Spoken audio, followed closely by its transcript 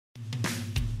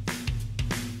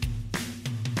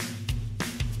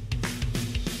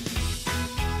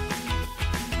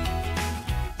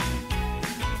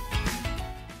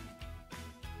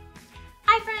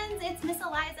Miss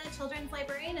Eliza, Children's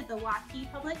Librarian at the Waukee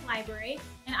Public Library,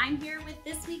 and I'm here with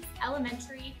this week's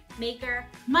Elementary Maker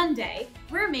Monday.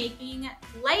 We're making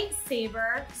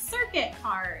lightsaber circuit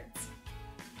cards.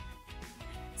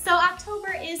 So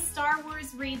October is Star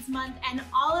Wars Reads Month, and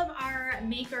all of our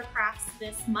maker crafts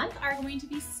this month are going to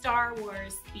be Star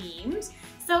Wars themed.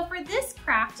 So for this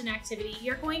craft and activity,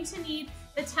 you're going to need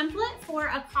the template for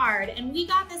a card, and we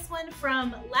got this one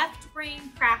from Left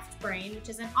Brain Craft Brain, which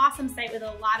is an awesome site with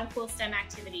a lot of cool STEM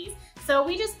activities. So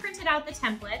we just printed out the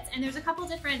templates, and there's a couple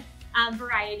different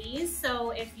varieties.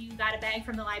 So if you got a bag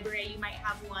from the library, you might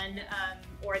have one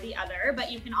or the other,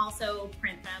 but you can also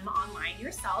print them online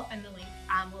yourself, and the link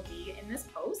will be in this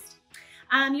post.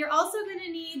 You're also going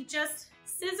to need just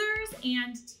scissors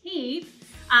and tape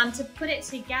to put it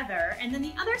together, and then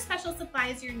the other special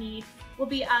supplies you need will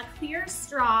be a clear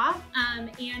straw, and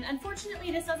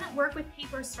unfortunately this doesn't work with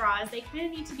paper straws. They kind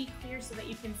of need to be clear so that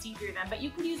you can see through them, but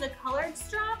you could use a colored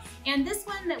straw, and this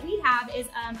one that we have is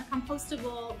a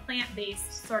compostable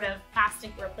plant-based sort of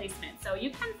plastic replacement. So you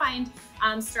can find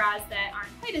straws that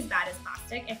aren't quite as bad as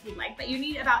plastic if you'd like, but you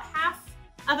need about half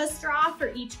of a straw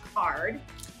for each card.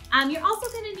 You're also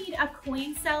going to need a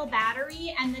coin cell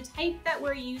battery, and the type that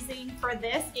we're using for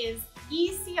this is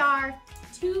ECR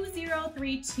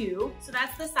 2032, so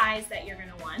that's the size that you're going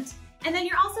to want. And then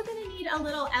you're also going to need a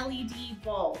little LED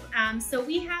bulb. So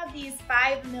we have these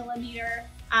 5mm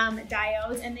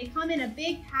diodes, and they come in a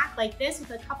big pack like this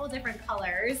with a couple different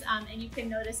colors, and you can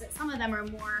notice that some of them are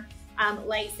more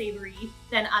lightsabery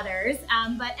than others,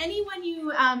 but any one you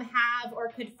have or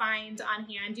could find on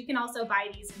hand, you can also buy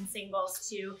these in singles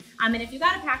too. And if you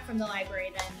got a pack from the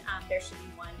library, then there should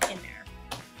be one in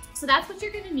there. So that's what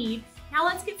you're going to need. Now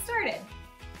let's get started.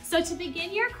 So to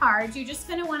begin your cards, you're just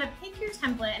going to want to pick your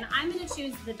template, and I'm going to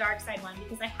choose the dark side one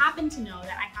because I happen to know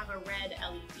that I have a red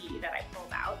LED that I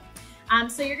pulled out.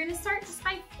 So you're going to start just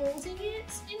by folding it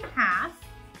in half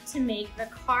to make the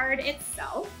card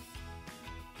itself.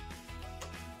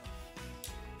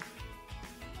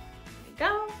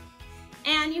 Go.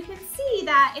 And you can see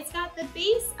that it's got the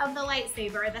base of the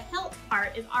lightsaber, the hilt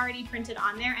part is already printed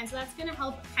on there, and so that's going to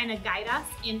help kind of guide us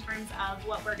in terms of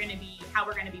what we're going to be, how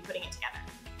we're going to be putting it together.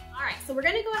 All right, so we're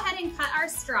going to go ahead and cut our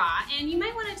straw, and you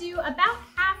might want to do about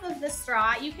half of the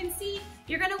straw. You can see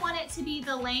you're going to want it to be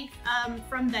the length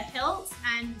from the hilt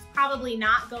and probably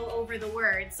not go over the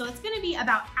words. So it's going to be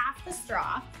about half the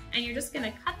straw, and you're just going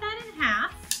to cut that in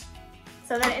half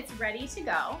so that it's ready to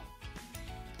go.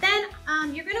 Then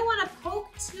you're going to want to poke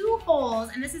 2 holes,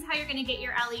 and this is how you're going to get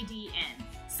your LED in.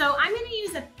 So I'm going to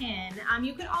use a pin.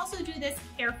 You could also do this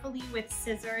carefully with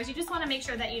scissors. You just want to make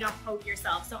sure that you don't poke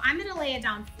yourself. So I'm going to lay it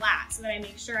down flat so that I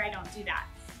make sure I don't do that.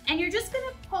 And you're just going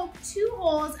to poke 2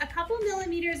 holes a couple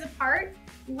millimeters apart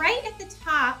right at the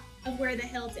top of where the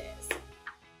hilt is.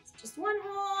 So just 1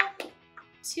 hole,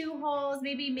 2 holes,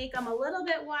 maybe make them a little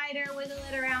bit wider, wiggle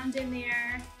it around in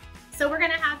there. So we're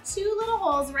going to have 2 little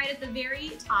holes right at the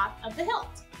very top of the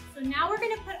hilt. So now we're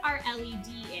going to put our LED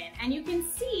in, and you can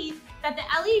see that the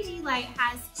LED light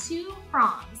has 2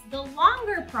 prongs. The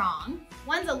longer prong,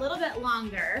 one's a little bit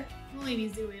longer, we'll maybe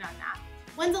zoom in on that.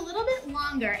 One's a little bit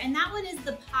longer, and that one is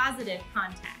the positive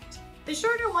contact. The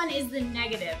shorter one is the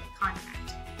negative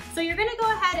contact. So you're going to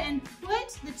go ahead and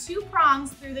put the 2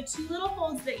 prongs through the 2 little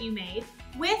holes that you made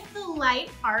with the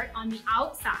light part on the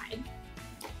outside.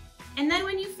 And then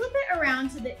when you flip it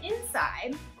around to the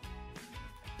inside,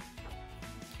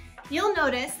 you'll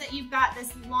notice that you've got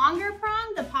this longer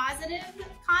prong, the positive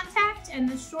contact, and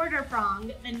the shorter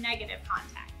prong, the negative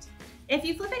contact. If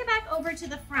you flip it back over to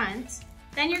the front,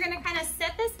 then you're going to kind of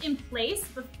set this in place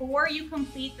before you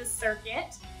complete the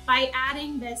circuit by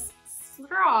adding this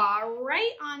straw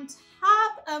right on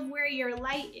top of where your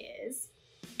light is.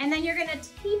 And then you're going to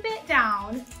tape it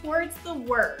down towards the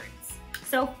words.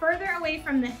 So further away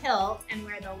from the hilt and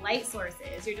where the light source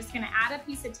is, you're just going to add a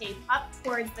piece of tape up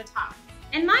towards the top.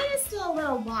 And mine is still a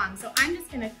little long, so I'm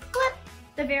just going to clip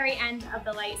the very end of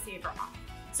the lightsaber off.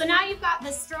 So now you've got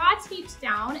the straw taped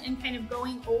down and kind of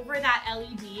going over that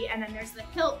LED, and then there's the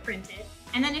hilt printed.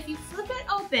 And then if you flip it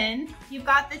open, you've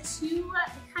got the 2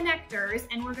 connectors,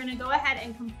 and we're going to go ahead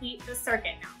and complete the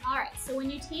circuit now. All right, so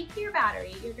when you take your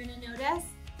battery, you're going to notice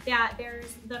that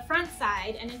there's the front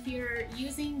side, and if you're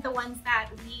using the ones that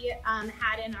we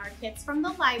had in our kits from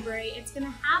the library, it's going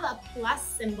to have a plus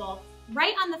symbol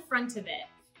right on the front of it.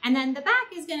 And then the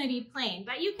back is going to be plain,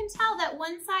 but you can tell that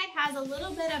one side has a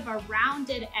little bit of a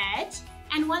rounded edge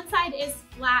and one side is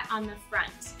flat on the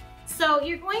front. So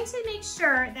you're going to make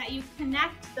sure that you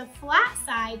connect the flat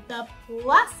side, the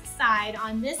plus side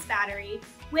on this battery,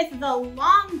 with the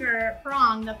longer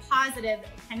prong, the positive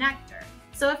connector.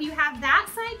 So if you have that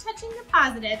side touching the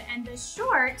positive and the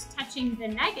short touching the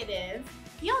negative,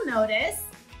 you'll notice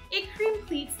it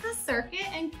completes the circuit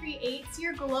and creates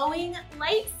your glowing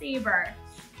lightsaber.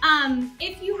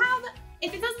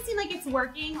 If it doesn't seem like it's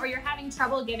working or you're having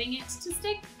trouble getting it to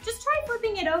stick, just try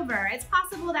flipping it over. It's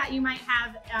possible that you might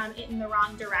have it in the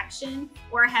wrong direction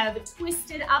or have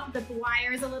twisted up the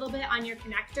wires a little bit on your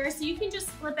connector. So you can just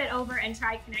flip it over and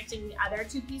try connecting the other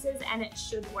two pieces and it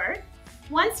should work.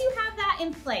 Once you have that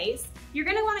in place, you're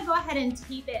gonna wanna go ahead and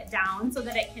tape it down so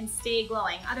that it can stay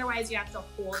glowing. Otherwise, you have to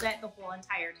hold it the whole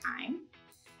entire time.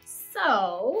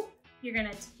 So you're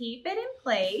gonna tape it in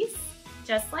place,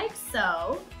 just like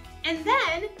so. And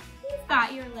then you've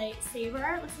got your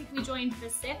lightsaber. Looks like we joined the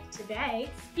Sith today.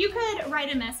 You could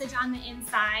write a message on the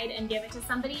inside and give it to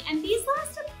somebody. And these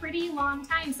last a pretty long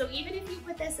time. So even if you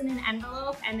put this in an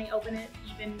envelope and they open it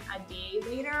even a day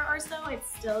later or so,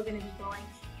 it's still gonna be glowing.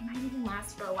 It might even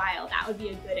last for a while. That would be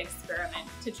a good experiment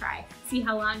to try. See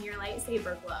how long your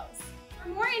lightsaber glows. For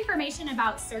more information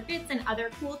about circuits and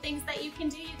other cool things that you can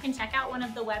do, you can check out one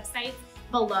of the websites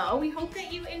below. We hope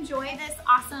that you enjoy this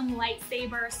awesome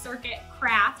lightsaber circuit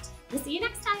craft. We'll see you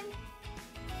next time.